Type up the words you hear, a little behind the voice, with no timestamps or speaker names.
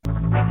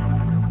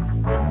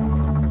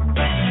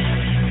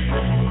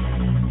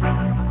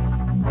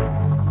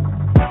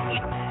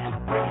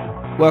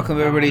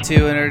Welcome everybody to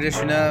another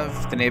edition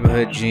of the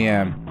Neighborhood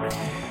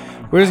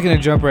GM. We're just going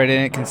to jump right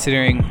in it,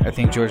 considering I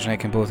think George and I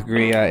can both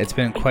agree it's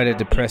been quite a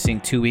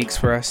depressing 2 weeks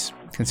for us,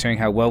 considering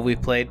how well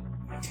we've played.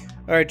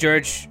 All right,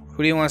 George,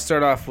 who do you want to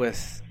start off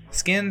with,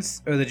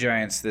 Skins or the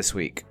Giants this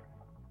week?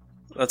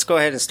 Let's go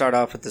ahead and start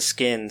off with the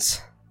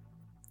Skins.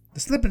 The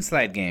slip and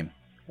slide game.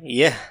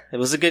 Yeah, it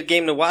was a good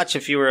game to watch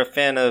if you were a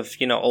fan of,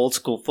 old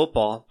school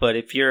football. But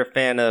if you're a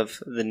fan of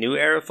the new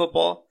era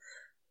football,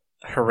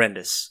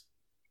 horrendous.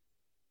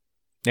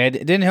 Yeah, it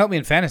didn't help me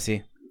in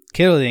fantasy.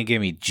 Kittle didn't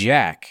give me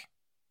jack.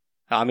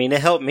 I mean,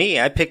 it helped me.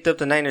 I picked up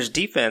the Niners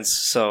defense,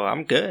 so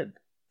I'm good.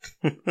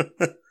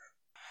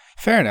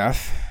 Fair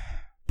enough.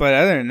 But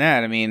other than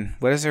that, I mean,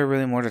 what is there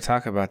really more to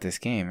talk about this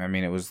game? I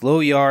mean, it was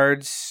low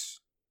yards,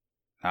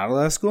 not a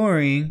lot of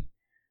scoring.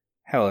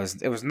 Hell,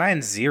 it was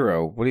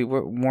 9-0.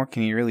 What more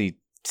can you really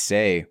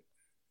say?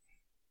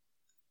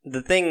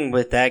 The thing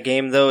with that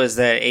game, though, is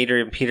that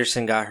Adrian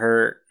Peterson got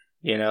hurt.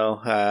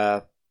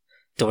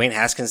 Dwayne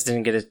Haskins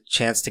didn't get a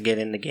chance to get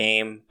in the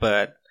game,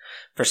 but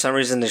for some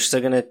reason they're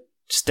still going to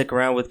stick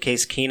around with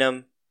Case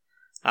Keenum.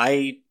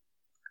 I,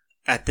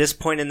 at this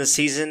point in the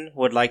season,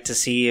 would like to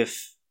see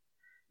if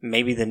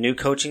maybe the new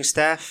coaching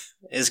staff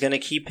is going to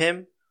keep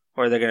him,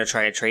 or they're going to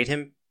try and trade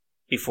him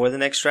before the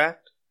next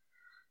draft.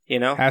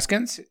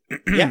 Haskins?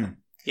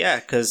 Yeah,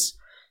 because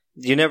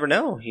you never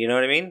know. You know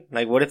what I mean?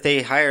 Like, what if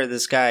they hire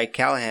this guy,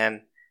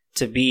 Callahan,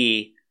 to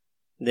be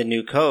the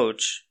new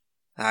coach?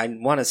 I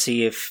want to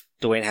see if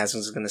Dwayne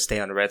Haskins is going to stay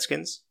on the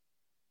Redskins.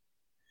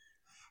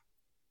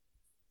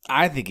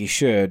 I think he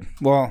should.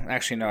 Well,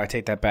 actually, no, I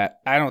take that back.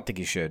 I don't think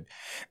he should.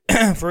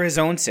 For his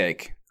own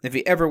sake. If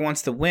he ever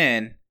wants to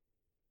win,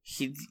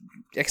 he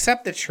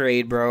accept the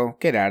trade, bro.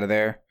 Get out of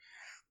there.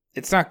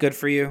 It's not good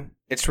for you.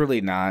 It's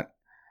really not.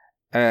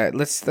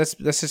 Let's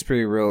just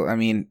be real. I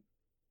mean,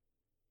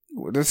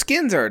 the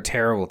Skins are a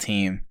terrible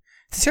team.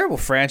 It's a terrible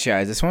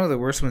franchise. It's one of the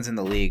worst ones in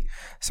the league.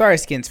 Sorry,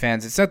 Skins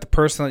fans. It's not the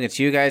personal against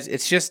you guys.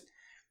 It's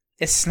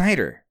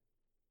Snyder.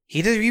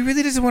 He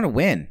really doesn't want to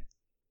win.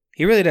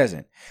 He really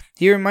doesn't.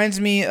 He reminds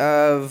me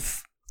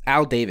of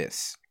Al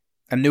Davis,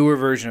 a newer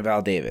version of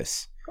Al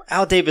Davis.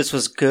 Al Davis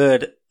was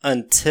good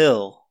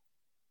until,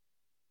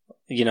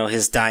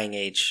 his dying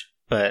age.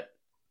 But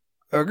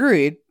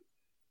Agreed.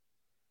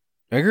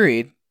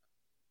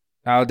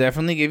 I'll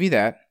definitely give you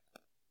that.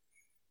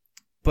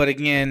 But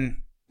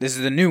again, this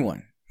is a new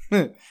one.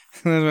 That's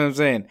what I'm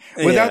saying.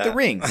 Without the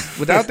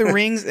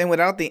rings and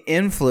without the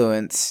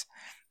influence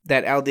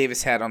that Al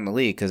Davis had on the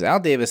league, because Al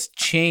Davis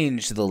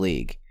changed the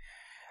league.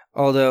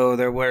 Although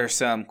there were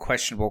some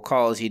questionable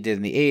calls he did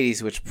in the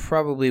 80s, which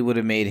probably would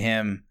have made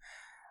him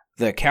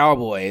the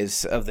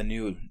Cowboys of the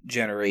new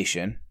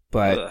generation.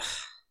 But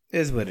it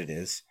is what it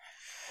is.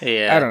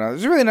 Yeah. I don't know.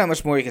 There's really not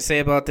much more you can say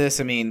about this.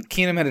 I mean,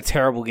 Keenum had a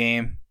terrible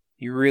game.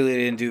 He really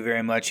didn't do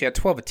very much. He had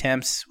 12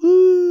 attempts.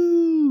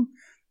 Woo!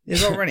 It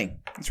was all running.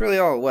 That's really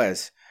all it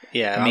was.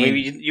 Yeah, I mean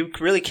you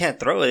really can't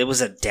throw it. It was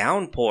a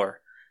downpour.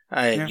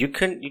 Yeah. You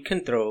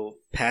couldn't throw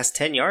past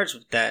 10 yards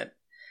with that.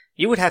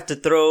 You would have to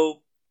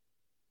throw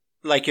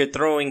like you're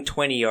throwing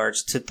 20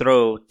 yards to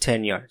throw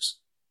 10 yards.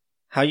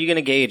 How are you going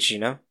to gauge,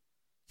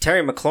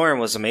 Terry McLaurin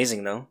was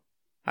amazing, though.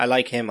 I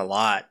like him a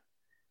lot.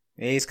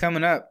 Yeah, he's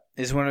coming up.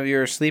 He's one of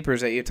your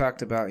sleepers that you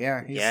talked about.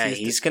 Yeah,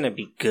 he's going to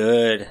be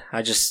good.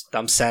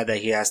 I'm sad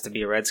that he has to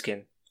be a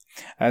Redskin.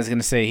 I was going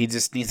to say he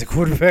just needs a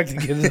quarterback to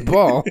get his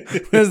ball.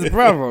 That's the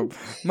problem.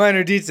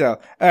 Minor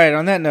detail. All right,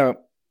 on that note,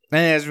 I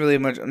think there's really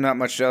not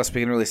much else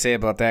we can really say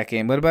about that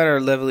game. What about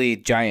our lovely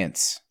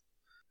Giants?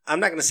 I'm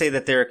not going to say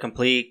that they're a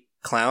complete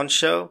clown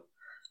show.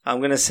 I'm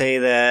going to say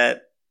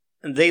that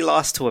they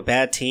lost to a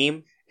bad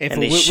team,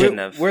 and they shouldn't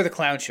have. We're the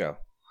clown show.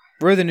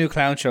 We're the new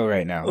clown show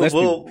right now. Let's be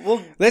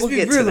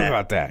real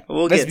about that.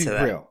 Let's be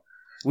real.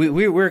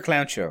 We're a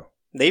clown show.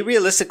 They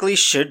realistically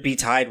should be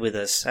tied with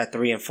us at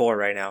 3-4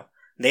 right now.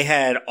 They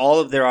had all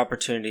of their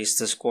opportunities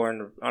to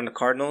score on the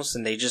Cardinals,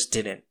 and they just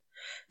didn't.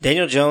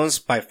 Daniel Jones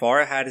by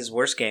far had his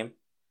worst game,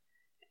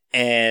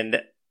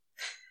 and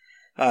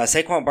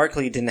Saquon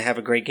Barkley didn't have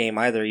a great game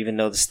either, even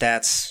though the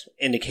stats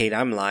indicate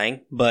I'm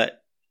lying.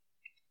 But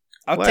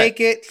I'll take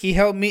it. He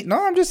helped me.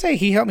 No, I'm just saying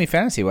he helped me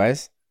fantasy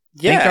wise.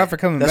 Yeah, thank God for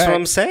coming back. That's what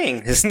I'm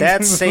saying. His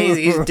stats say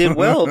he did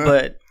well,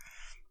 but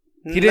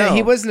he didn't.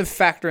 He wasn't a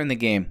factor in the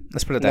game.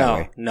 Let's put it that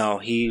way. No,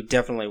 he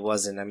definitely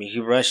wasn't. I mean, he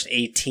rushed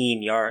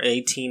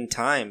 18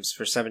 times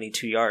for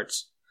 72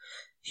 yards.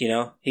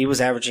 He was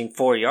averaging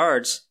 4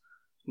 yards,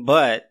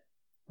 but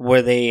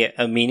were they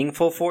a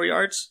meaningful 4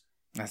 yards?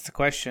 That's the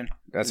question.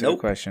 That's a good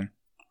question.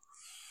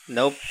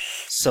 Nope.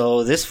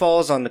 So this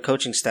falls on the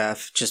coaching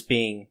staff just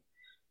being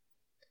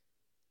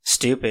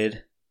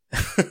stupid.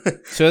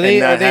 So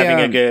they not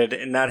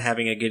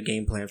having a good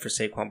game plan for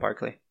Saquon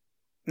Barkley.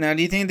 Now,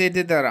 do you think they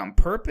did that on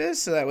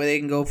purpose so that way they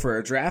can go for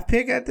a draft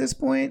pick at this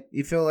point?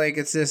 You feel like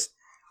it's just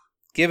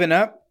giving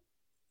up?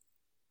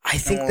 I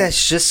think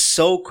that's just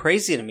so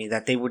crazy to me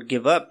that they would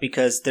give up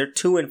because they're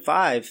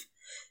 2-5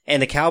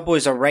 and the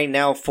Cowboys are right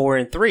now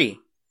 4-3.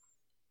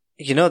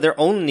 They're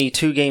only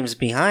 2 games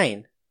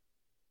behind.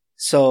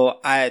 So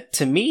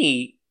to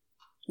me,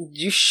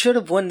 You should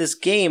have won this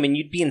game, and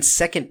you'd be in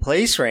second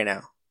place right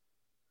now.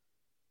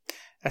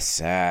 That's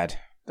sad.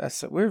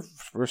 We're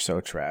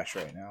so trash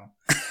right now.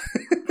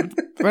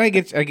 But I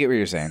get what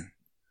you're saying.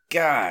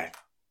 God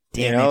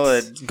damn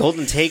it.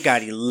 Golden Tate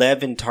got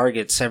 11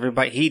 targets.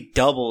 He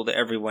doubled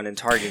everyone in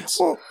targets.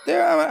 Well,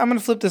 I'm going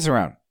to flip this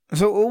around.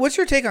 So, what's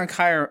your take on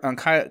Kyle?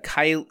 God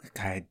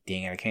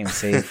dang it, I can't even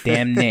say his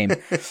damn name.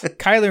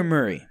 Kyler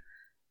Murray.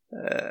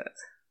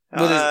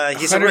 With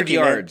his 100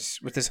 yards.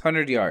 With his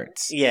 100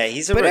 yards. Yeah,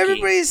 he's a rookie. But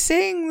everybody's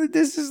saying that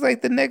this is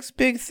like the next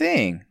big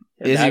thing.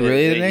 Is he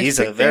really the next big thing? He's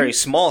a very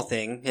small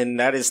thing, and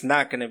that is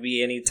not going to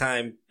be any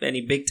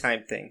big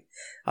time thing.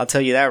 I'll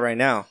tell you that right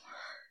now.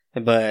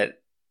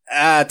 But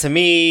to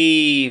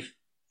me,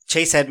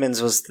 Chase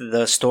Edmonds was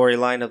the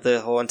storyline of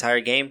the whole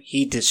entire game.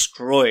 He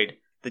destroyed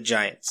the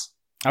Giants.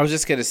 I was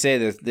just going to say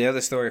that the other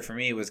story for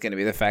me was going to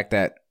be the fact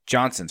that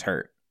Johnson's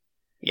hurt.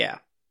 Yeah.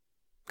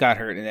 Got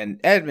hurt, and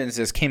then Edmonds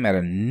just came out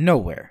of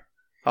nowhere.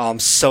 Oh, I'm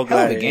so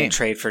glad I didn't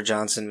trade for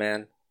Johnson,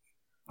 man.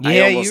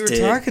 Yeah, you were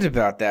talking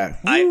about that.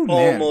 Ooh,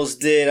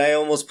 almost did. I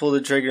almost pulled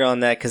the trigger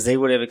on that because they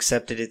would have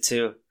accepted it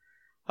too.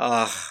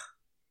 I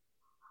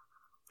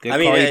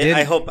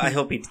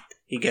hope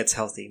he gets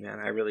healthy, man.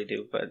 I really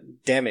do.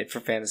 But damn it,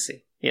 for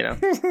fantasy,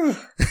 Jordan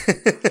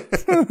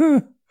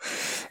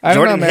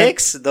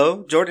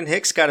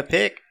Hicks got a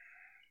pick.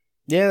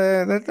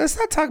 Yeah, let's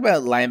not talk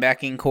about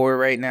linebacking core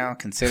right now,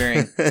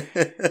 considering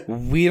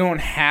we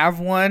don't have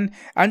one.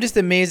 I'm just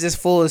amazed this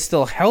fool is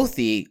still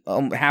healthy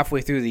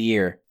halfway through the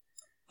year.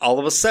 All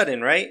of a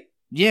sudden, right?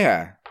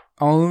 Yeah.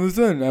 All of a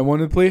sudden, I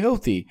want to play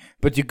healthy.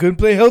 But you couldn't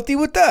play healthy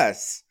with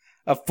us.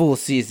 A full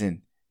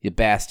season, you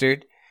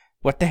bastard.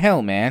 What the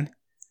hell, man?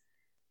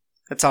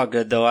 That's all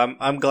good, though.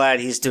 I'm glad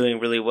he's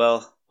doing really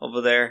well over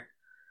there.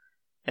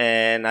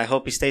 And I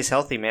hope he stays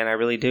healthy, man. I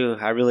really do.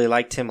 I really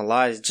liked him a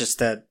lot. It's just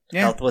that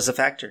health was a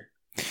factor.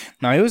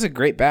 No, he was a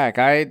great back.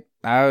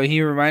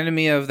 He reminded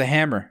me of the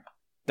Hammer,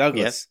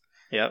 Douglas.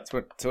 Yep.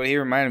 That's what he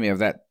reminded me of.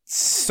 That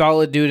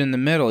solid dude in the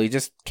middle. He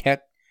just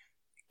kept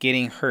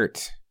getting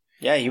hurt.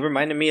 Yeah, he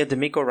reminded me of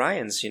D'Amico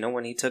Ryans,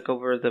 when he took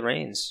over the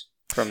reins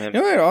from him.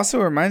 You know what it also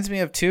reminds me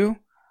of, too?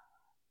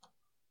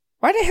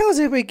 Why the hell does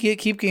everybody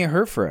keep getting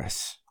hurt for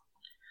us?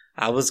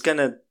 I was going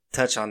to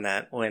touch on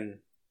that when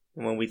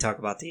we talk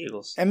about the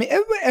Eagles. I mean,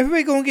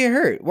 everybody going to get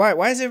hurt.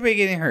 Why is everybody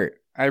getting hurt?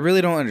 I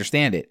really don't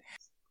understand it.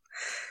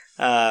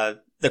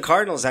 The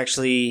Cardinals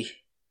the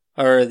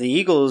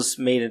Eagles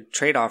made a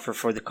trade offer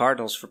for the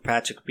Cardinals for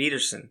Patrick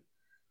Peterson.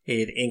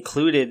 It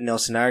included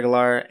Nelson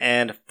Aguilar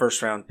and a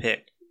first-round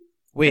pick.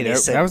 Wait,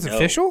 that was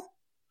official?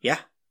 Yeah.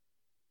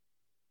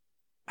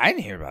 I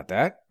didn't hear about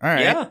that. All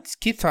right. Yeah.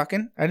 Keep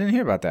talking. I didn't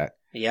hear about that.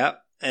 Yeah,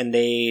 and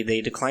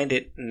they declined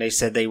it, and they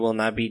said they will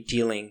not be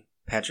dealing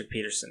Patrick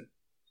Peterson.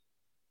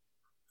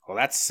 Well,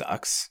 that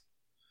sucks.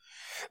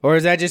 Or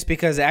is that just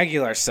because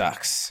Aguilar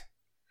sucks?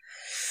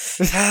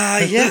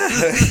 Yeah.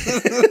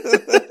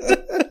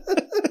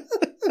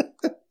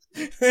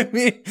 I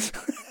mean...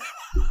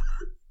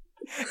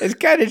 It's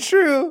kind of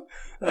true.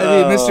 I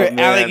mean, Mr. Man.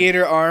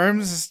 Alligator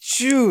Arms,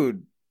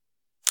 dude.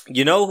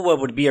 You know what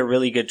would be a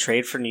really good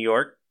trade for New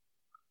York?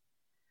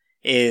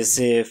 Is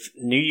if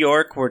New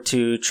York were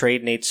to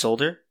trade Nate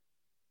Solder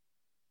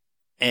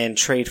and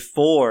trade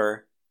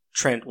for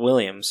Trent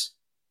Williams.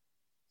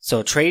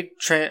 So trade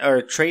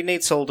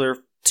Nate Solder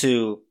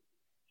to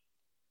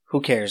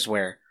who cares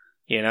where,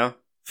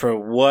 for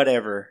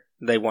whatever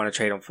they want to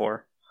trade him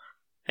for.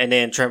 And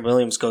then Trent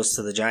Williams goes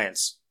to the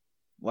Giants.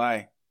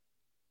 Why?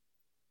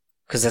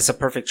 Because that's a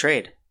perfect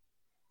trade.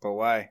 But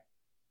why?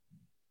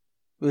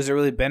 Who's it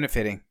really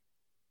benefiting?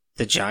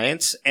 The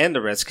Giants and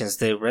the Redskins.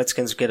 The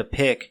Redskins get a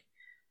pick,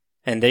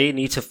 and they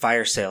need to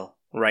fire sale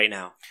right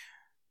now.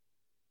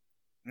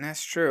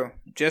 That's true.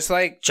 Just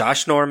like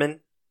Josh Norman.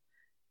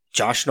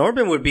 Josh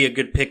Norman would be a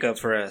good pickup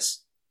for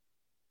us.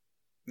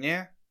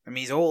 Yeah. I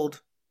mean, he's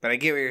old, but I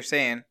get what you're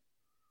saying.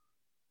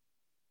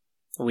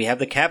 We have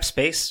the cap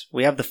space.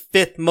 We have the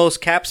 5th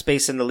most cap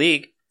space in the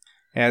league.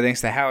 Yeah,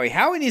 thanks to Howie.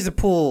 Howie needs to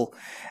pull.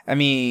 I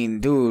mean,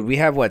 dude, we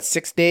have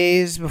 6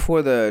 days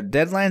before the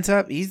deadline's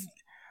up.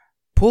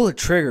 Pull the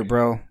trigger,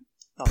 bro.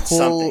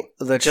 Pull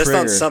the trigger. Just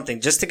on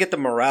something, just to get the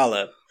morale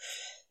up.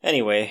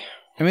 Anyway.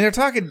 I mean, they're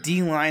talking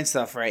D-line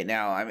stuff right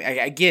now. I mean,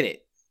 I get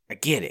it. I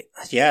get it.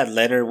 Yeah,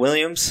 Leonard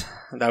Williams.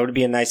 That would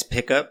be a nice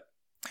pickup.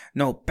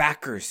 No,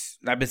 backers.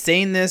 I've been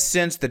saying this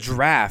since the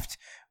draft.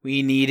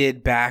 We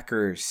needed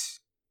backers.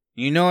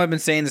 I've been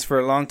saying this for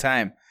a long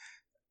time.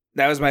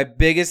 That was my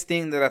biggest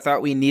thing that I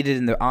thought we needed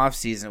in the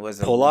offseason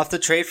was pull off the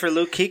trade for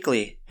Luke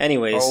Kuechly.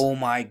 Anyways. Oh,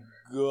 my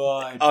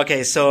God.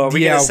 Okay, so are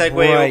we going to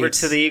segue over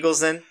to the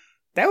Eagles then?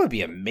 That would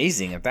be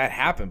amazing if that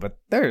happened, but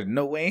there's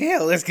no way in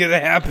hell that's going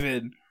to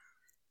happen.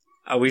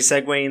 Are we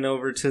segueing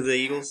over to the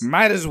Eagles?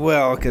 Might as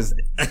well, because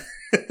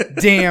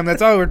damn,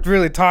 that's all we're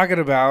really talking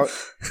about.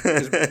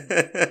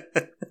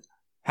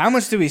 How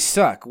much do we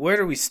suck? Where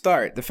do we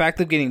start? The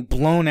fact of getting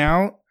blown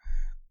out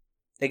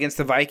against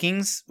the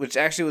Vikings, which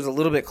actually was a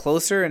little bit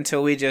closer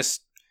until we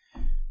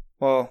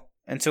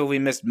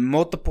missed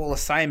multiple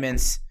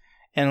assignments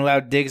and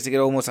allowed Diggs to get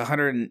almost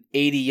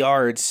 180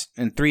 yards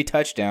and 3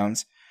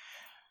 touchdowns.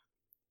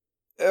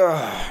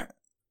 Ugh.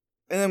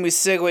 And then we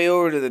segue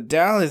over to the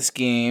Dallas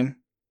game,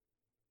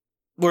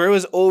 where it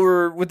was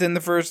over within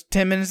the first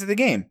 10 minutes of the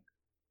game.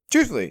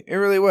 Truthfully, it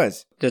really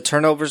was. The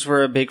turnovers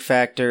were a big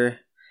factor.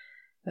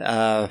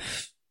 Lane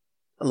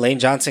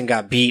Johnson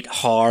got beat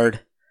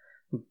hard.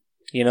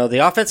 The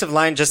offensive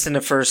line just in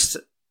the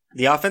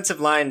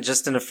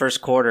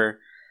first quarter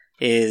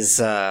is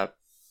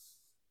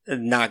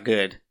not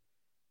good.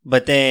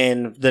 But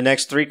then the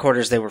next 3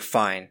 quarters they were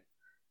fine.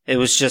 It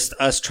was just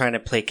us trying to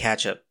play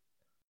catch up.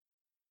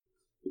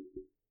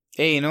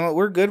 Hey, you know what?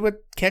 We're good with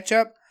catch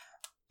up,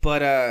 but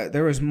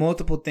there was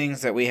multiple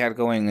things that we had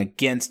going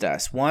against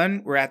us.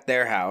 1, we're at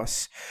their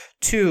house.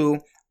 2,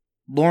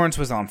 Lawrence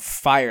was on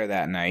fire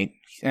that night.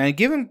 And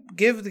give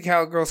the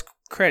Cowgirls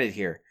credit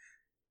here.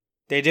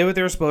 They did what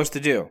they were supposed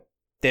to do.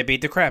 They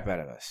beat the crap out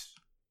of us.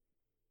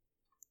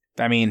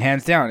 I mean,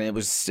 hands down,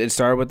 it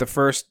started with the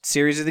first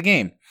series of the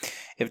game.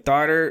 If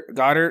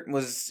Goddard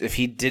was, if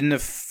he didn't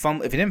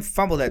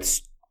fumble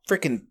that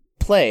freaking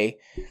play,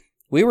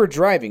 we were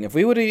driving. If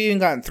we would have even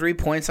gotten 3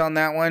 points on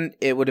that one,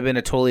 it would have been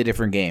a totally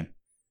different game.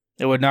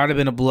 It would not have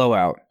been a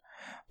blowout.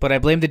 But I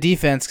blame the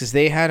defense because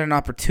they had an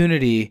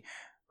opportunity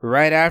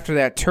right after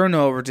that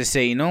turnover to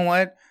say, you know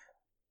what?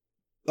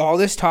 All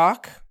this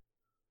talk,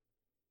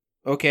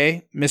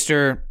 okay,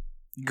 Mr.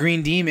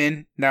 Green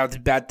Demon, now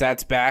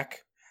that's back,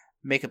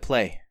 make a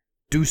play.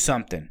 Do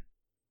something.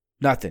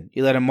 Nothing.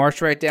 You let him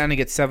march right down and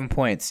get 7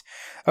 points.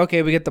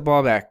 Okay, we get the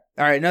ball back.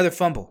 All right, another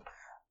fumble.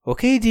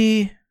 Okay,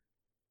 D.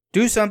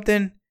 Do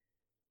something.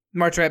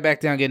 March right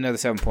back down, get another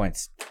 7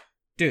 points.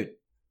 Dude.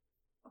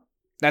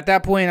 At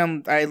that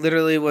point, I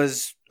literally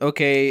was,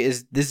 okay,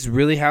 is this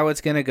really how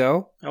it's going to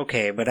go?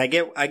 Okay, but I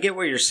get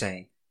what you're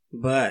saying.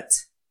 But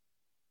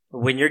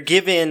when you're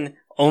given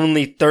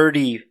only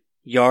 30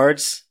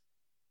 yards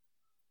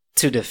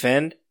to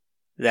defend,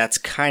 that's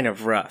kind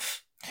of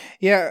rough.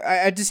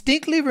 Yeah, I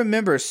distinctly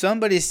remember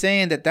somebody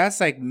saying that's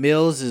like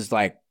Mills'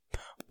 like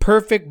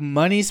perfect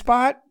money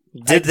spot.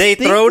 Did they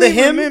throw to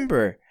him?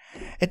 Remember.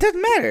 It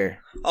doesn't matter.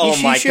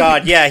 Oh my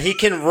God, yeah, he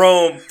can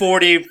roam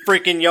 40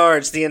 freaking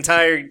yards the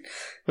entire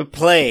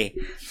play.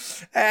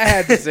 I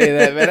had to say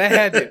that, man. I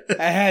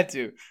had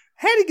to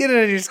get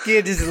it on your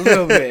skin just a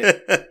little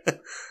bit.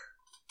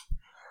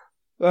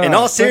 In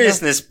all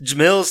seriousness,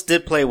 Mills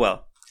did play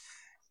well.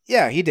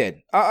 Yeah, he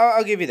did.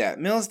 I'll give you that.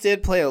 Mills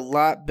did play a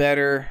lot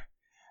better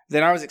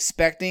than I was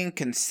expecting,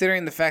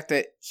 considering the fact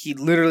that he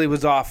literally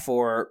was off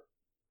for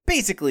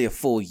basically a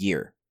full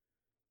year.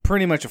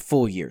 Pretty much a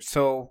full year.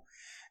 So,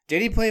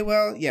 did he play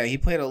well? Yeah, he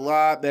played a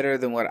lot better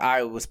than what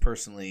I was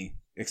personally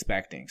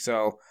expecting.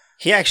 So,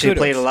 he actually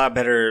played a lot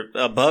better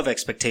above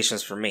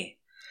expectations for me.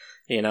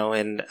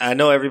 And I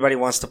know everybody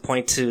wants to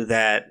point to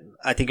that.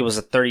 I think it was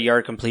a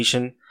 30-yard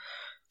completion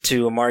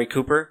to Amari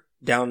Cooper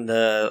down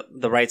the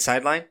right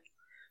sideline.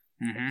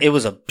 Mm-hmm. It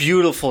was a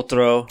beautiful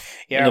throw.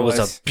 Yeah, and it was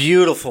a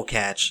beautiful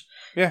catch.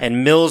 Yeah.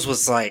 And Mills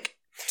was like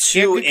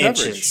 2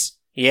 inches. Coverage.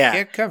 Yeah. He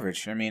had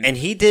coverage. And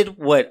he did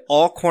what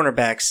all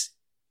cornerbacks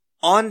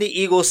on the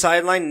Eagles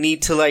sideline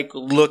need to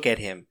look at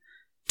him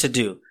to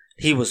do.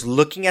 He was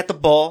looking at the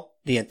ball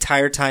the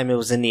entire time it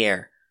was in the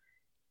air.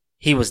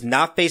 He was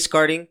not face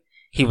guarding.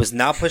 He was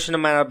not pushing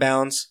him out of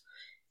bounds.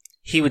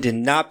 He did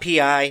not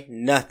PI,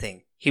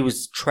 nothing. He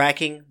was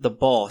tracking the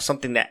ball,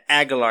 something that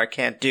Aguilar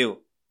can't do.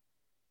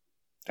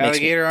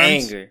 Alligator arms?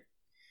 Angry.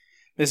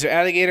 Mr.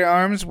 Alligator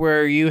arms,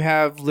 where you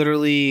have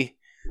literally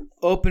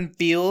open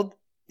field.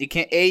 You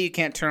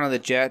can't turn on the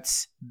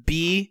jets.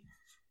 B,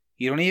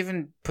 you don't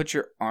even put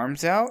your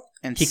arms out.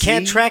 And he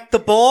can't track the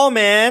ball,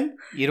 man.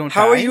 You don't.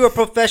 How are you a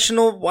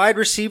professional wide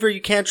receiver?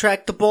 You can't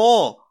track the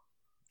ball.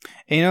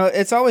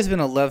 It's always been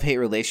a love-hate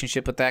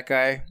relationship with that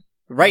guy.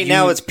 Right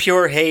now, it's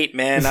pure hate,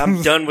 man.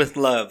 I'm done with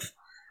love.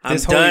 I'm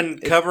done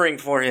covering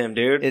for him,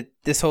 dude.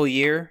 This whole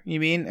year, you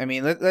mean? I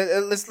mean,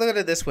 let's look at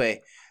it this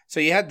way. So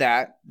you had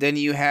that. Then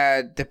you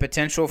had the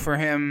potential for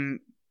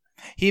him.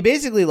 He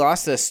basically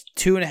lost us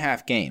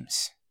 2.5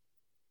 games.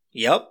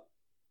 Yep.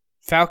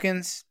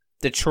 Falcons,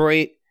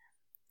 Detroit,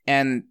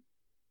 and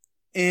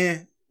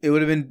it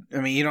would have been.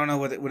 I mean, you don't know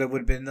what it would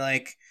have been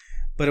like,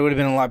 but it would have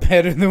been a lot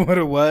better than what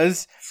it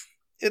was.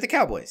 The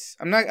Cowboys.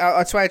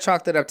 That's why I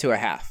chalked it up to a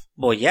half.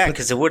 Well, yeah,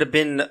 because it would have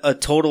been a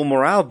total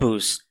morale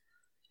boost.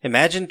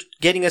 Imagine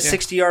getting a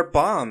 60-yard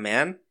bomb,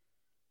 man.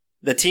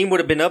 The team would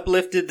have been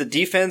uplifted. The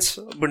defense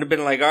would have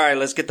been like, all right,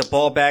 let's get the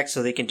ball back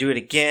so they can do it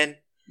again.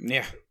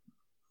 Yeah.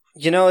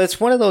 It's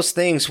one of those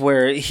things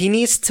where he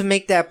needs to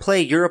make that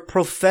play. You're a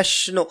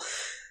professional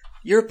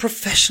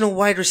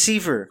wide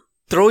receiver.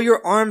 Throw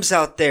your arms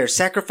out there.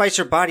 Sacrifice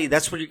your body.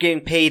 That's what you're getting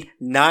paid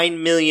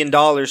 $9 million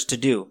to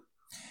do.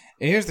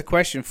 Here's the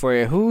question for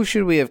you. Who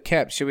should we have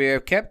kept? Should we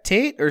have kept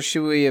Tate or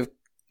should we have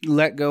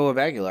let go of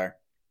Aguilar?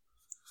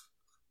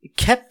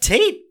 Kept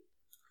Tate.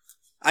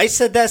 I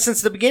said that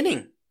since the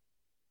beginning.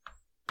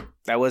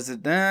 That was it.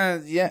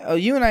 Yeah. Oh,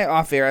 you and I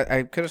off air.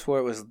 I could have swore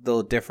it was a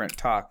little different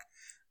talk,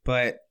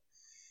 but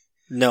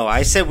no,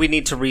 I said we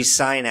need to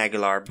re-sign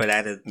Aguilar, but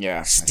at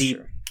a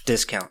steep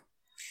discount.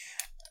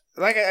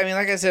 Like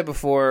I said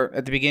before,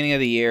 at the beginning of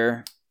the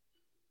year,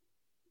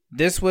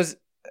 this was,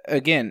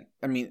 again,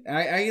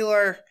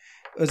 Aguilar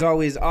was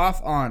always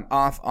off, on,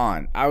 off,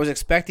 on. I was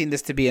expecting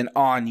this to be an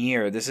on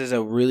year. This is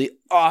a really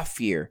off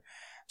year.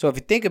 So if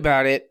you think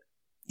about it,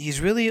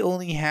 he's really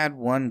only had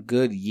one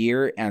good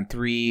year and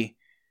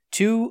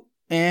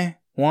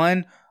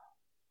one.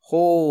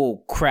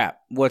 Oh, crap.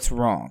 What's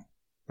wrong?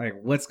 Like,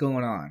 what's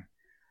going on?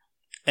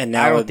 And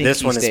now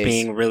this one is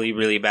being really,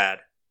 really bad.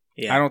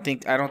 Yeah. I don't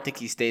think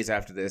he stays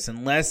after this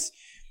unless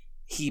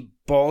he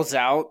balls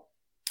out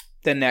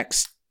the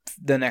next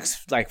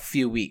like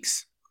few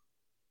weeks.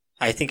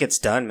 I think it's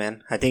done,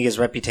 man. I think his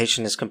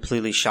reputation is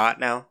completely shot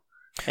now.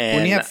 And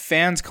when you have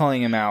fans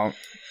calling him out,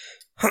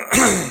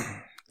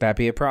 that'd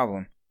be a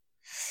problem.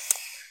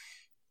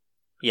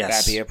 Yes.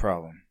 That'd be a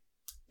problem.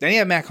 Then you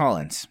have Matt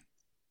Collins.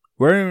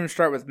 We're going to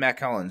start with Matt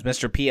Collins,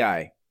 Mr.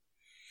 PI.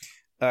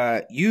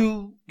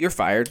 You're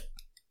fired.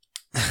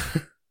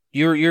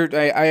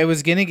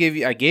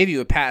 I gave you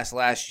a pass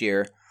last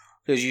year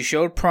because you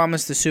showed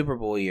promise the Super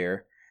Bowl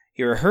year.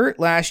 You were hurt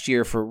last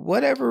year for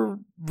whatever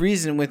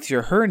reason with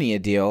your hernia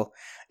deal,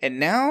 and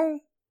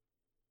now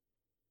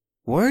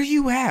where are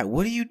you at?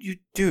 What do you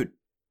dude?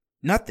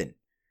 Nothing.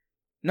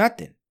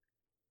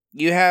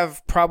 You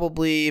have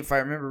probably, if I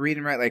remember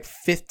reading right, like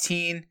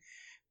 15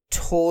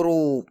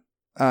 total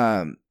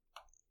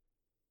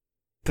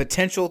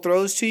potential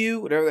throws to you,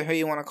 whatever the hell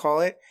you want to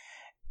call it.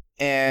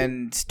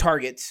 And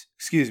targets,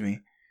 and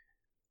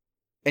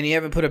you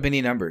haven't put up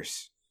any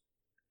numbers.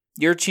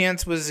 Your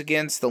chance was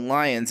against the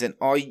Lions, and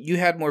you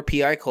had more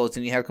PI calls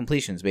than you had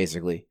completions,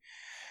 basically.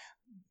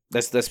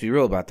 Let's be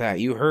real about that.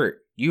 You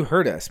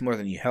hurt us more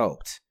than you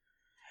helped.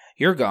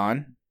 You're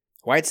gone.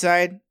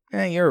 Whiteside,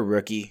 you're a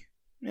rookie.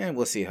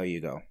 We'll see how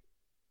you go.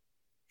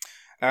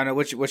 I don't know,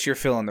 what's your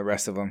feel on the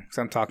rest of them, because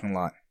I'm talking a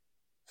lot.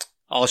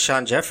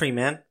 Alshon Jeffrey,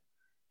 man.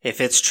 If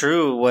it's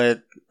true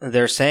what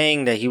they're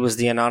saying, that he was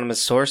the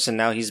anonymous source and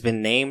now he's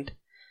been named,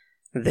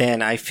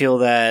 then I feel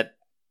that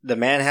the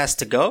man has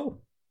to go.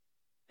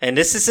 And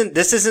this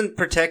isn't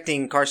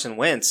protecting Carson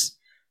Wentz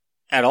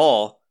at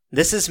all.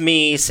 This is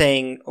me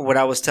saying what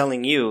I was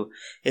telling you,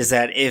 is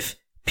that if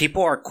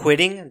people are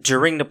quitting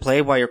during the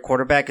play while your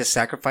quarterback is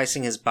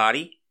sacrificing his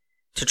body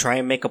to try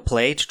and make a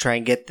play, to try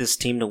and get this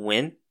team to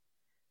win,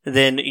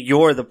 then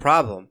you're the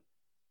problem.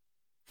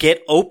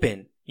 Get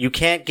open. You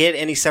can't get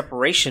any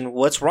separation.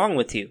 What's wrong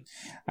with you?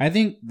 I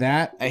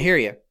hear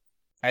you.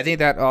 I think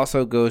that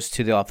also goes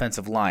to the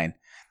offensive line.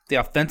 The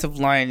offensive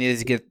line is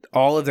to get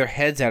all of their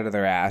heads out of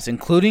their ass,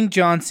 including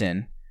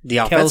Johnson. The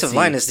offensive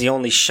line is the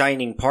only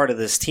shining part of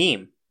this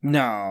team.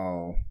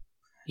 No.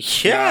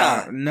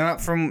 Yeah.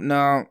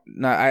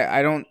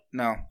 I don't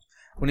know.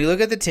 When you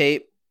look at the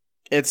tape,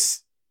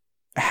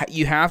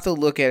 you have to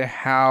look at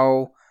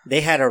how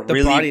they had a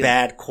really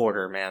bad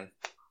quarter, man.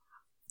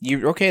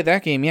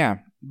 That game, yeah.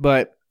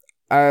 But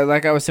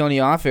like I was telling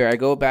you off air, I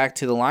go back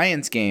to the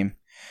Lions game.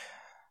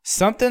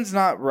 Something's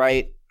not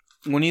right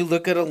when you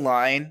look at a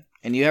line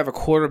and you have a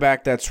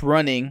quarterback that's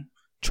running,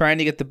 trying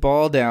to get the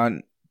ball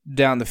down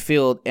the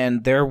field,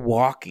 and they're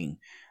walking.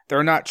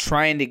 They're not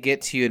trying to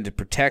get to you and to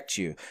protect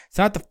you. It's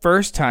not the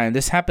first time.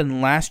 This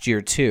happened last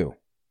year too.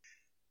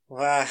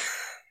 Wow.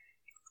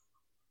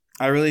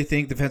 I really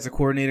think the defensive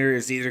coordinator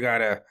is either got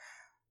to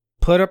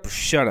put up or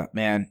shut up,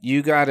 man.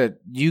 You gotta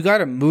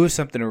move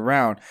something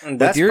around. And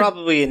that's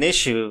probably an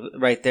issue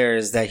right there,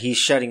 is that he's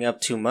shutting up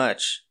too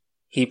much.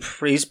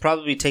 He's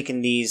probably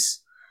taking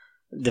these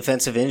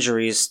defensive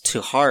injuries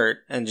to heart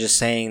and just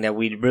saying that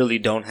we really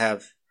don't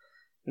have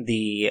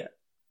the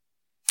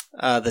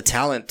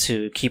talent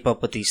to keep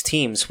up with these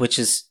teams, which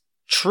is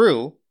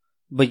true,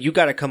 but you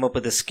got to come up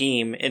with a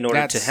scheme in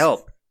order to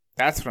help.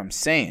 That's what I'm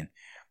saying.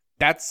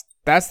 That's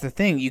the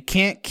thing. You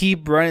can't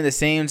keep running the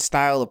same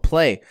style of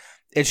play.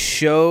 It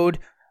showed.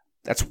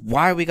 That's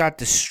why we got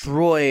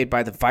destroyed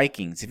by the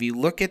Vikings. If you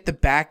look at the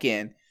back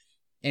end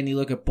and you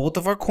look at both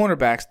of our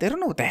cornerbacks, they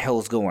don't know what the hell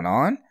is going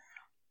on.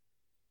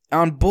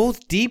 On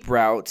both deep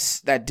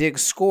routes that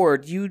Diggs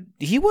scored,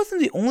 he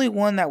wasn't the only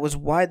one that was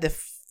wide the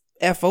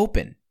F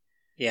open.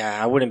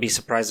 Yeah, I wouldn't be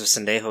surprised if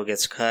Sendejo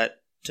gets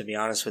cut, to be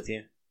honest with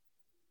you.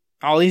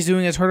 All he's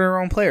doing is hurting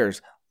our own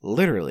players.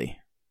 Literally.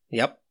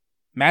 Yep.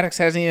 Maddox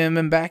hasn't even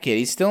been back yet.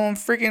 He's still on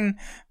freaking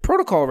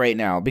protocol right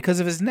now because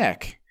of his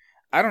neck.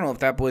 I don't know if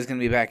that boy's going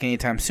to be back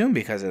anytime soon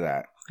because of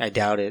that. I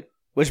doubt it.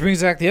 Which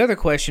brings back the other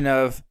question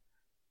of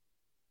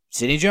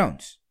Sidney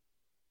Jones.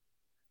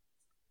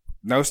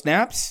 No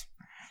snaps?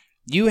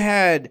 You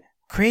had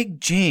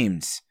Craig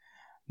James,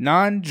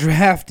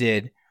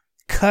 non-drafted,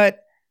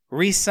 cut,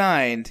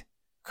 re-signed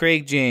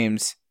Craig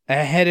James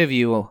ahead of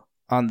you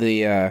on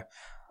the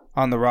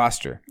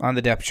roster, on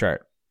the depth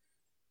chart.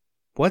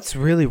 What's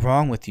really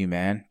wrong with you,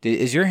 man?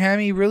 Is your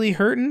hammy really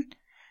hurting?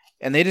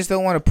 And they just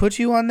don't want to put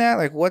you on that?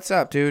 Like, what's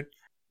up, dude?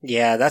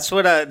 Yeah, that's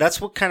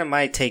what kind of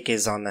my take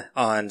is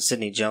on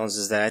Sidney Jones,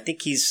 is that I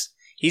think he's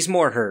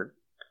more hurt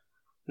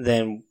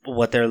than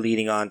what they're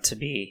leading on to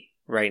be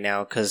right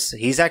now, because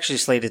he's actually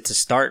slated to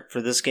start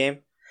for this game.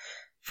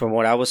 From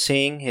what I was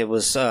seeing, it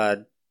was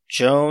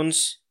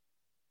Jones.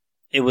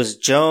 It was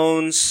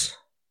Jones,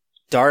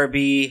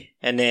 Darby,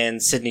 and then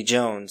Sidney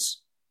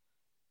Jones.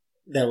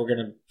 That we're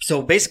gonna.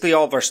 So basically,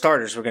 all of our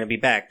starters were gonna be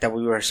back that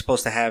we were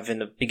supposed to have in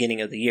the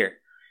beginning of the year.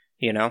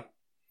 You know,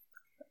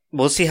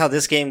 we'll see how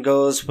this game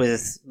goes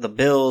with the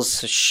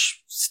Bills.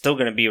 Still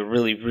gonna be a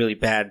really, really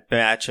bad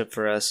matchup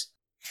for us.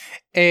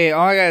 Hey,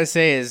 all I gotta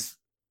say is,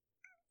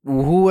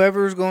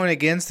 whoever's going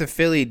against the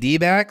Philly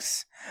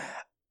D-backs,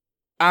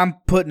 I'm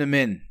putting them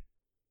in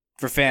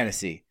for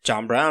fantasy.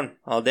 John Brown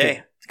all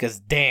day. Because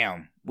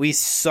damn, we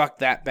suck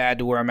that bad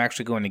to where I'm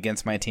actually going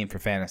against my team for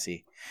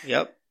fantasy.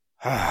 Yep.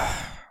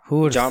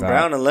 Who would John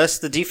Brown, unless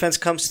the defense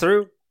comes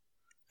through,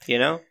 you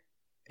know?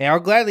 Hey, I'll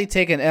gladly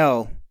take an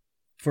L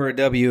for a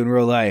W in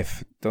real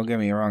life. Don't get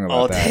me wrong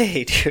about that. All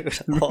day, dude.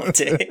 All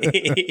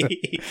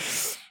day.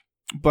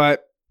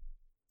 But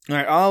all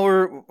right, all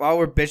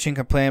we're bitching and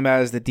complaining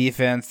about is the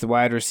defense, the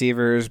wide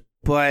receivers.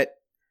 But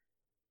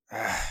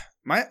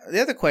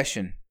the other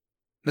question,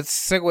 let's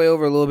segue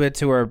over a little bit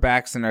to our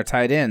backs and our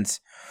tight ends.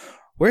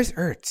 Where's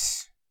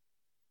Ertz?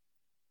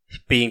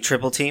 Being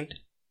triple teamed?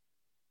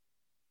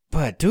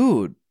 But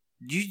dude,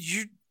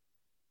 you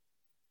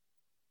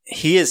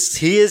he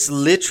is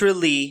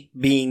literally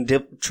being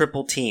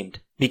triple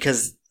teamed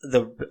because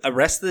the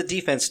rest of the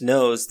defense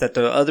knows that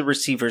the other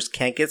receivers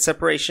can't get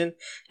separation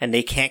and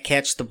they can't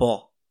catch the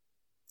ball.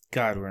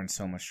 God, we're in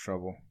so much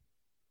trouble.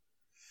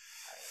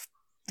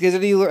 Because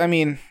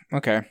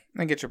okay,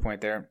 I get your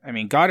point there. I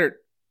mean, Goddard.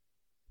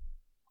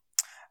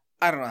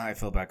 I don't know how I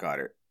feel about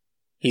Goddard.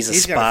 He's a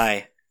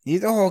spy.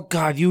 Oh,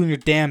 God, you and your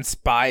damn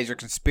spies, your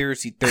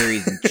conspiracy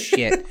theories and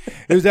shit.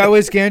 Is that why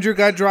Skander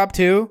got dropped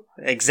too?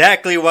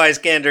 Exactly why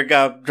Skander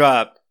got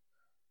dropped.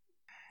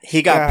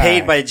 He got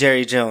paid by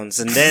Jerry Jones,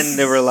 and then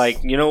they were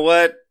like, you know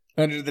what?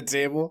 Under the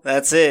table?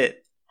 That's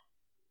it.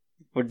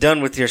 We're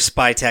done with your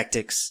spy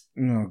tactics.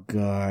 Oh,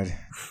 God.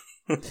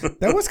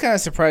 That was kind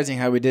of surprising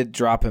how we did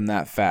drop him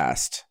that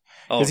fast.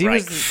 Oh, he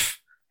was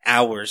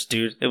hours,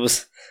 dude. It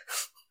was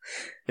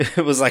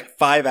like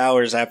 5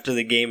 hours after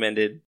the game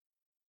ended.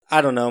 I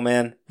don't know,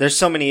 man. There's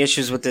so many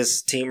issues with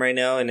this team right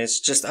now, and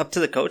it's just up to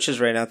the coaches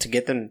right now to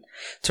get them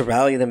to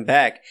rally them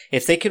back.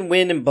 If they can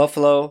win in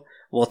Buffalo,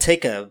 we'll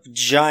take a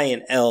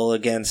giant L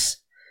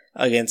against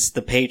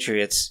the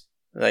Patriots.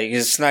 Like,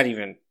 it's not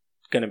even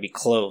gonna be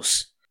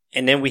close.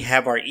 And then we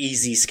have our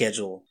easy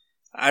schedule.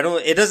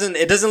 It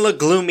doesn't look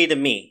gloomy to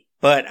me,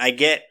 but I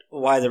get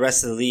why the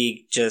rest of the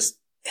league just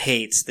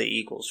hates the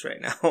Eagles right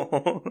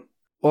now.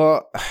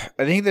 Well,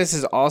 I think this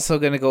is also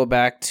going to go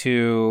back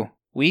to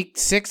week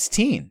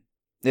 16.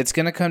 It's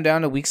going to come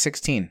down to week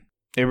 16.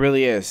 It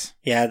really is.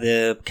 Yeah,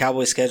 the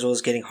Cowboys' schedule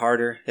is getting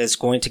harder. It's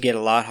going to get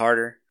a lot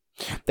harder.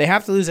 They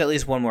have to lose at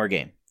least one more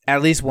game.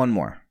 At least one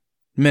more.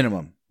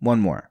 Minimum. One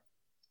more.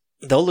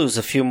 They'll lose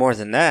a few more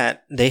than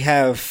that. They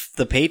have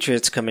the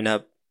Patriots coming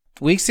up.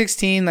 Week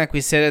 16, like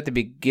we said at the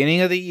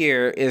beginning of the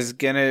year, is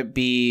going to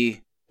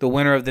be the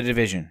winner of the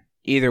division.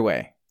 Either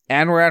way.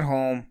 And we're at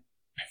home.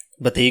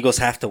 But the Eagles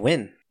have to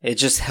win. It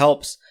just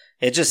helps.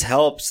 It just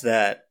helps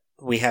that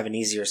we have an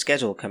easier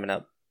schedule coming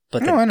up.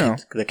 But I know.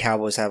 The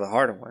Cowboys have a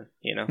harder one,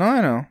 you know? No, I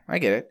know. I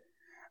get it.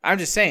 I'm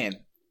just saying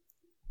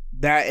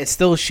that it's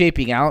still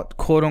shaping out,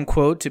 quote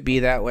unquote, to be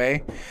that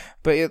way.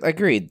 But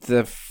agreed.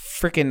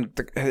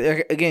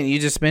 Again, you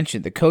just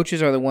mentioned the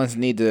coaches are the ones that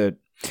need to.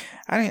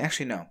 I don't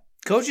actually know.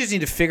 Coaches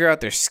need to figure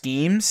out their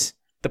schemes.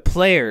 The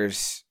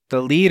players,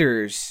 the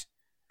leaders,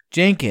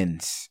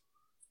 Jenkins,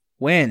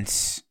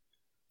 Wentz,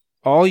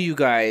 all you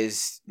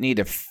guys need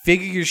to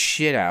figure your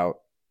shit out.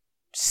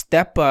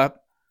 Step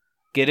up,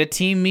 get a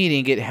team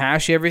meeting,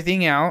 hash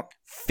everything out,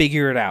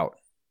 figure it out.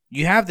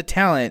 You have the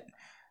talent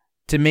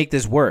to make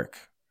this work.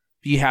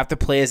 You have to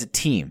play as a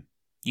team.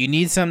 You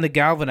need something to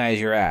galvanize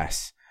your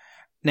ass.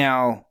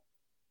 Now,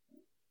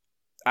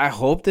 I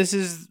hope this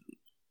is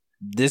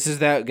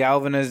that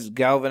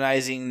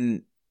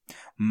galvanizing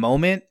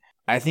moment.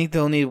 I think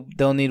they'll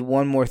need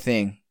one more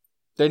thing.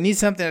 They need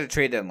something at the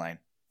trade deadline.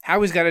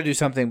 Howie's got to do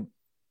something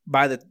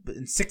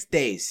in 6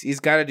 days.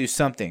 He's got to do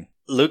something.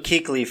 Luke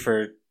Kuechly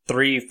for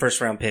 3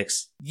 first-round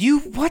picks.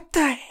 What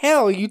the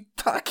hell are you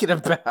talking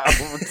about?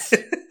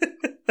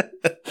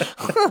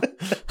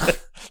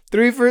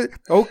 3 first.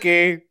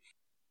 Okay.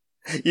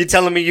 You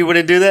telling me you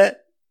wouldn't do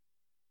that?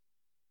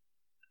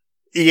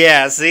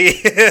 Yeah. See.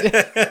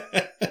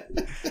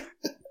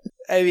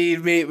 I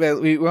mean,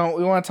 we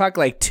want to talk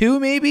like 2,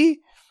 maybe.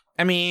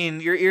 I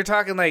mean, you're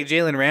talking like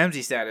Jalen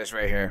Ramsey status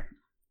right here.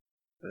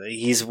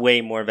 He's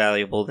way more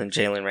valuable than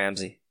Jalen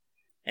Ramsey.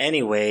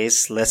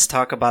 Anyways, let's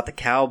talk about the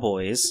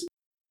Cowboys.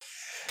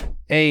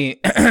 Hey,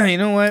 you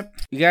know what?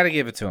 You got to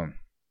give it to him.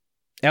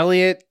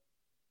 Elliott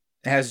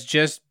has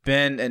just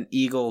been an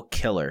Eagle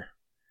killer.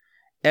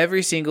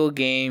 Every single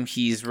game,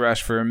 he's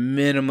rushed for a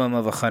minimum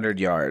of 100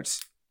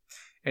 yards.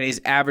 And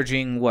he's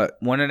averaging,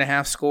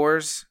 1.5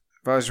 scores?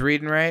 If I was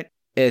reading right.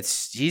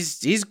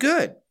 He's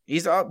good.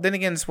 Then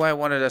again, that's why I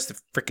wanted us to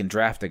freaking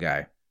draft a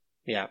guy.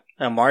 Yeah.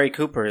 Amari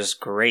Cooper is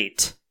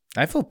great.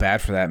 I feel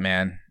bad for that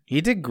man.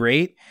 He did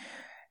great.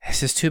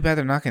 It's just too bad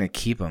they're not going to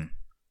keep him.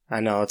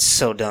 I know, it's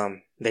so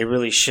dumb. They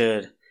really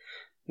should.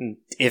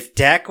 If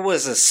Dak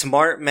was a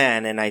smart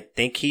man, and I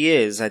think he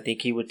is, I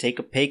think he would take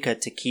a pay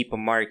cut to keep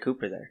Amari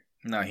Cooper there.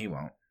 No, he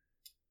won't.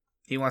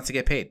 He wants to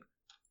get paid.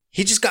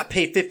 He just got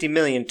paid $50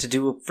 million to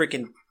do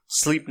freaking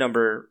Sleep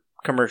Number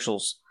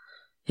commercials.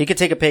 He could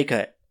take a pay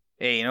cut.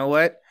 Hey, you know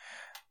what?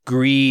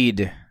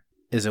 Greed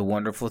is a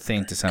wonderful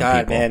thing to some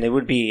God, people. man, it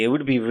would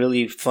be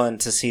really fun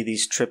to see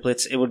these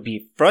triplets. It would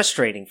be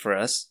frustrating for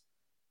us,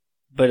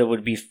 but it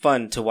would be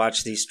fun to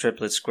watch these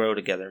triplets grow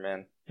together,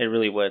 man. It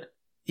really would.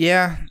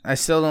 Yeah, I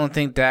still don't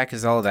think Dak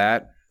is all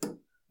that.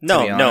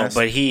 No,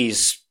 but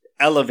he's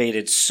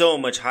elevated so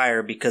much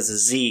higher because of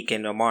Zeke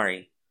and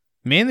Amari.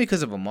 Mainly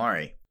because of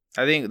Amari.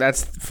 I think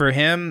that's, for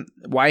him,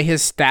 why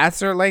his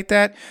stats are like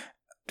that.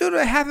 Dude,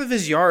 half of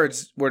his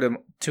yards were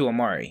to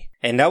Amari.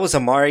 And that was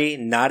Amari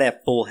not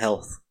at full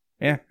health.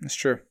 Yeah, that's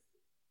true.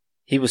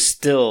 He was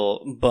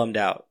still bummed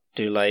out.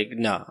 Dude, like,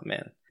 nah,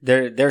 man.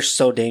 They're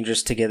so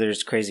dangerous together,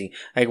 it's crazy.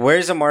 Like,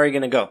 where's Amari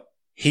gonna go?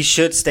 He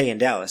should stay in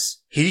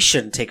Dallas. He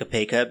shouldn't take a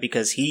pay cut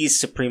because he's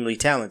supremely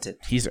talented.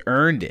 He's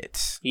earned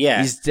it.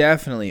 Yeah. He's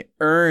definitely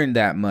earned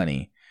that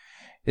money.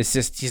 It's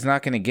just, he's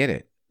not going to get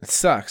it. It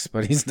sucks,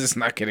 but he's just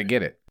not going to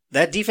get it.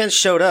 That defense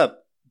showed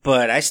up,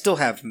 but I still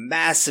have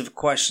massive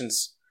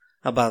questions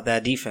about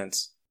that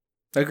defense.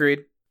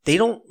 Agreed. They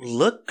don't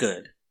look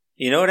good.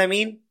 You know what I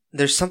mean?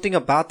 There's something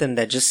about them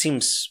that just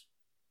seems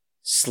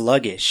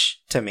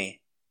sluggish to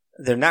me.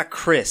 They're not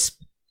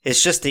crisp.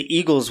 It's just the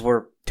Eagles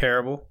were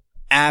terrible.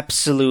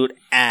 Absolute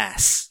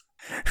ass.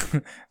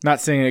 Not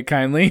saying it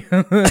kindly.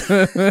 But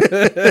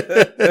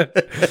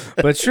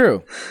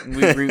true.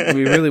 We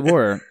really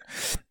were.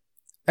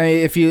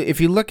 If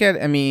you look at,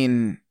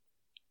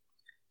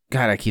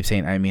 God, I keep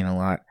saying I mean a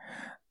lot.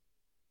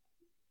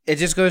 It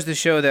just goes to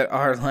show that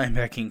our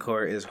linebacking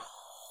core is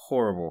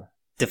horrible.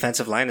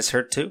 Defensive line is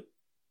hurt too.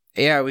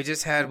 Yeah, we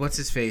just had, what's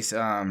his face?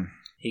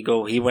 He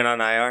went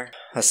on IR.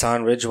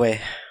 Hassan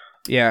Ridgeway.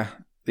 Yeah.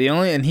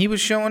 And he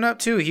was showing up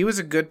too. He was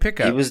a good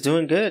pickup. He was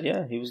doing good,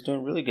 yeah. He was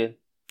doing really good.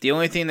 The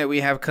only thing that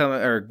we have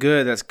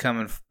that's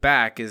coming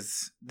back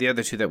is the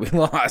other two that we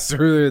lost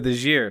earlier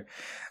this year.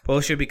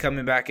 Both should be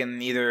coming back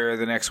in either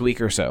the next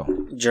week or so.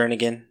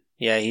 Jernigan.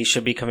 Yeah, he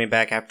should be coming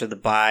back after the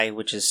bye,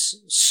 which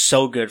is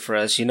so good for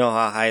us. You know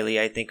how highly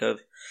I think of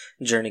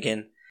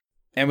Jernigan.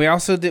 And we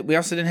also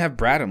didn't have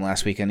Bradham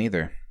last weekend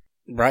either.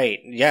 Right.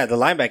 Yeah, the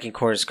linebacking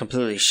core is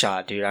completely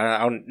shot, dude.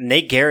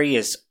 Nate Gary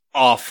is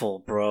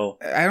awful, bro.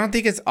 I don't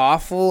think it's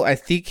awful. I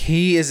think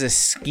he is a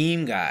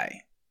scheme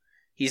guy.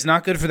 He's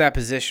not good for that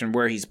position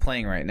where he's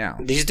playing right now.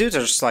 These dudes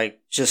are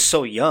just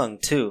so young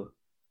too.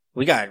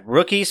 We got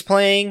rookies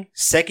playing,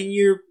 second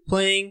year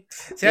playing.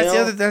 See,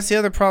 that's the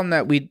other problem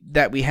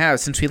that we have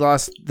since we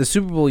lost the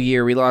Super Bowl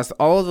year. We lost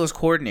all of those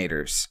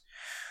coordinators.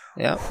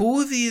 Yeah. Who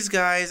are these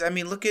guys?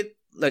 look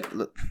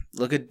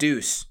at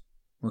Deuce.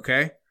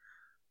 Okay.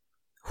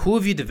 Who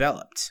have you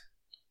developed?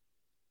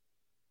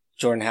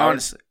 Jordan Howard.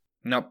 Honestly,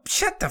 no.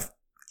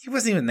 He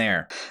wasn't even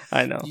there.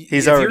 I know.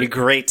 He's already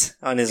great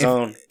on his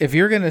own. If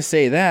you're gonna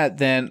say that,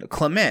 then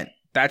Clement,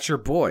 that's your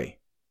boy.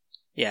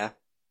 Yeah,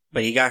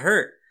 but he got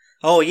hurt.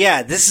 Oh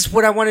yeah, this is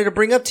what I wanted to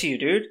bring up to you,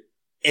 dude.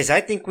 I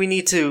think we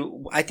need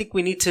to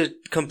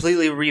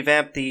completely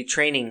revamp the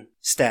training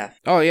staff.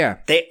 Oh yeah,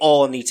 they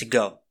all need to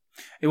go.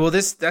 Well,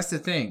 that's the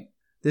thing.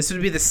 This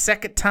would be the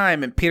second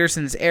time in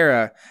Peterson's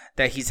era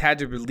that he's had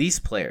to release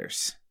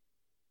players,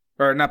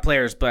 or not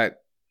players,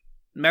 but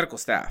medical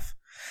staff.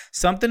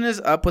 Something is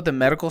up with the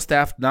medical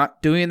staff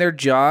not doing their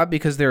job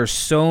because there are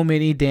so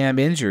many damn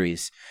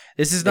injuries.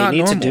 This is not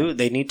normal.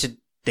 They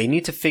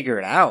need to figure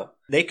it out.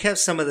 They kept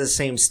some of the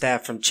same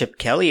staff from Chip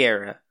Kelly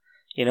era,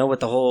 with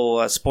the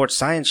whole sports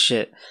science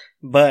shit.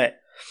 But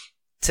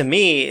to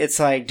me, it's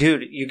like,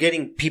 dude, you're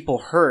getting people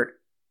hurt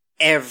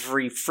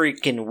every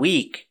freaking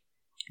week.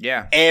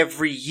 Yeah.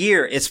 Every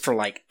year. It's for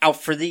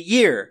out for the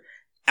year,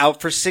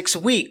 out for 6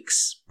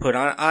 weeks, put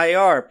on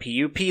IR,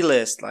 PUP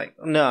list.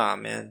 Nah,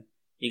 man.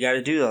 You got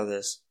to do all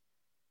this.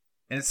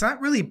 And it's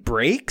not really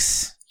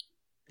breaks.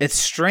 It's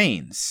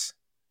strains.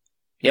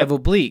 You have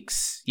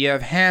obliques. You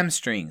have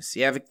hamstrings.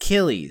 You have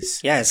Achilles.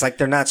 Yeah, it's like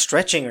they're not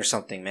stretching or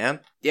something, man.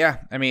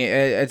 Yeah,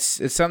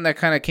 it's something that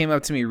kind of came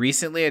up to me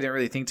recently. I didn't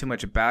really think too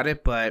much about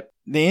it, but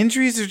the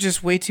injuries are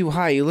just way too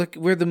high. You look,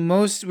 we're the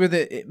most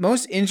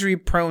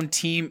injury-prone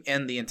team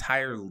in the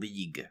entire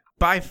league.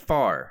 By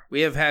far.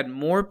 We have had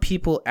more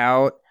people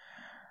out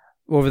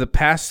over the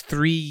past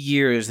 3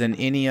 years than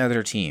any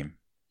other team.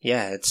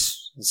 Yeah,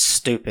 it's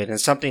stupid, and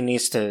something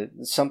needs to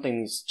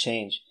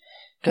change.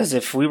 Because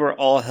if we were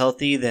all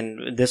healthy,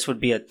 then this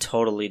would be a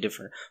totally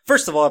different.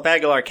 First of all, if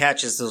Aguilar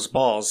catches those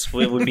balls,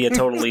 it would be a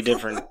totally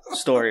different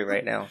story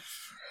right now.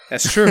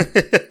 That's true.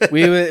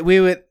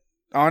 we would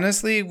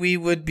honestly, we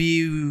would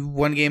be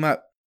 1 game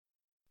up.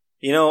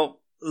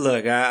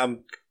 Look,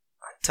 I'm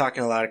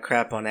talking a lot of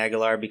crap on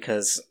Aguilar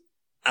because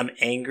I'm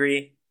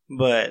angry,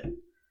 but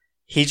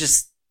he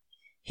needs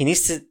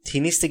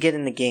to get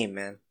in the game,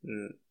 man.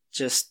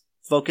 Just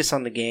focus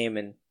on the game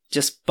and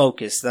just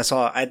focus. That's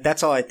all I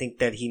think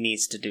that he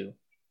needs to do.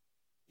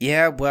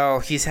 Yeah,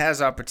 well, he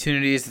has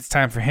opportunities. It's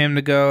time for him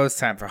to go. It's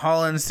time for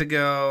Hollins to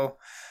go.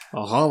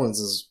 Well, Hollins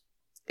is...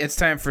 It's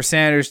time for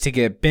Sanders to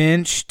get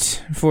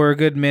benched for a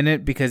good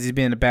minute because he's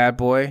being a bad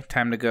boy.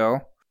 Time to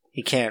go.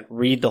 He can't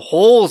read the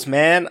holes,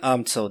 man.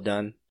 I'm so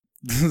done.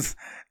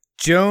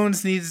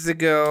 Jones needs to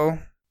go.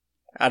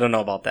 I don't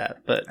know about that,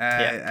 but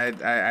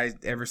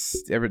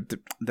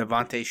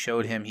Devontae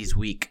showed him he's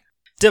weak.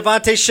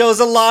 Devontae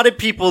shows a lot of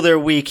people they're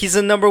weak. He's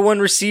a number one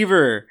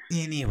receiver.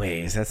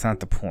 Anyways, that's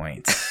not the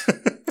point.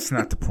 It's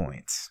not the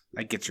point.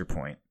 I get your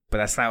point, but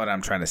that's not what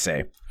I'm trying to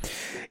say.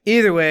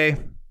 Either way,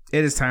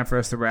 it is time for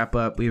us to wrap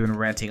up. We've been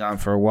ranting on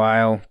for a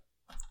while.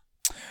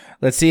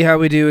 Let's see how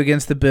we do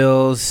against the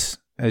Bills.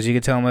 As you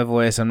can tell in my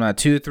voice, I'm not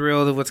too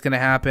thrilled of what's going to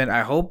happen.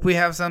 I hope we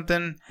have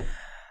something.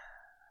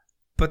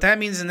 But that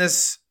means in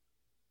this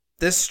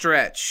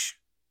stretch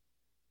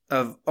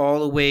of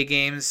all away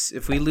games,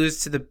 if we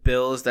lose to the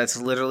Bills, that's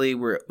literally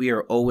we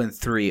are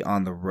 0-3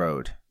 on the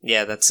road.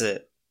 Yeah, that's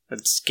it.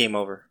 That's game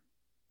over.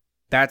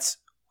 That's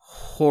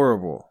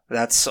horrible.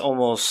 That's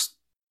almost...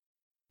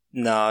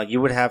 No,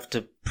 you would have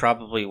to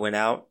probably win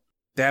out.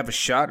 They have a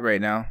shot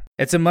right now.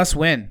 It's a must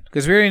win.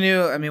 Because we already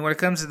knew, I mean, when it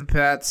comes to the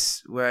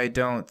Pats, where I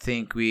don't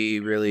think we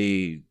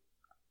really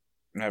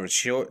have a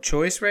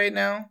choice right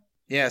now.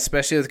 Yeah,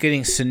 especially with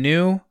getting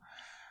Sanu.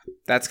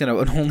 That's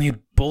going to only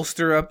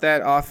bolster up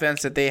that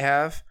offense that they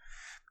have.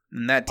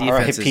 And that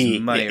defense is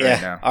money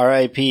right now.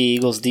 R.I.P.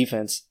 Eagles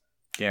defense.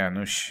 Yeah,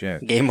 no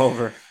shit. Game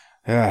over.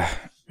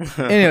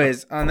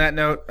 Anyways, on that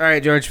note, all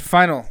right, George,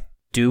 final.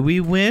 Do we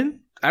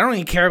win? I don't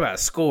even care about a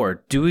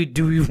score. Do we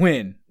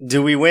win?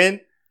 Do we win?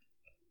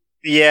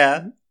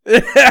 Yeah.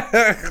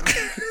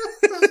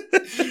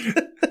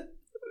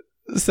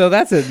 So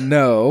that's a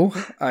no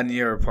on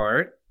your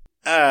part.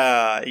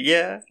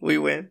 Yeah, we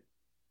win.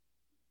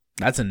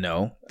 That's a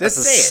no. That's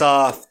a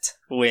soft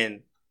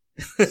win.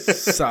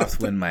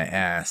 Soft win my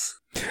ass.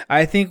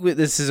 I think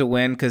this is a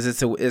win because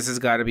this has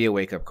got to be a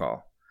wake up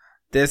call.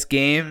 This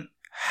game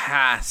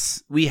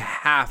we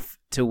have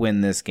to win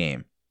this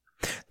game.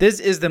 This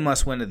is the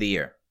must win of the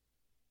year.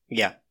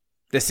 Yeah.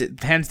 This is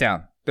hands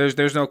down.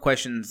 There's no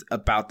questions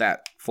about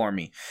that for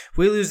me. If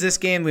we lose this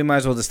game, we might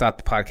as well just stop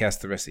the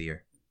podcast the rest of the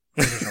year.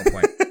 There's no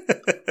point.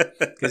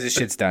 Because this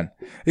shit's done.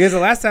 Because the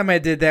last time I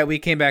did that, we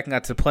came back and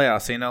got to the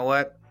playoffs. So you know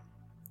what?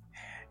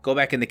 Go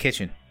back in the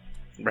kitchen.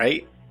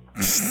 Right?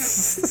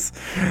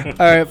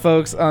 All right,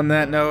 folks. On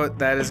that note,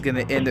 that is going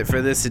to end it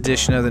for this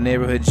edition of the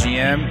Neighborhood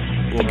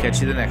GM. We'll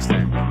catch you the next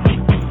time.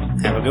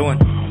 Have a good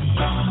one.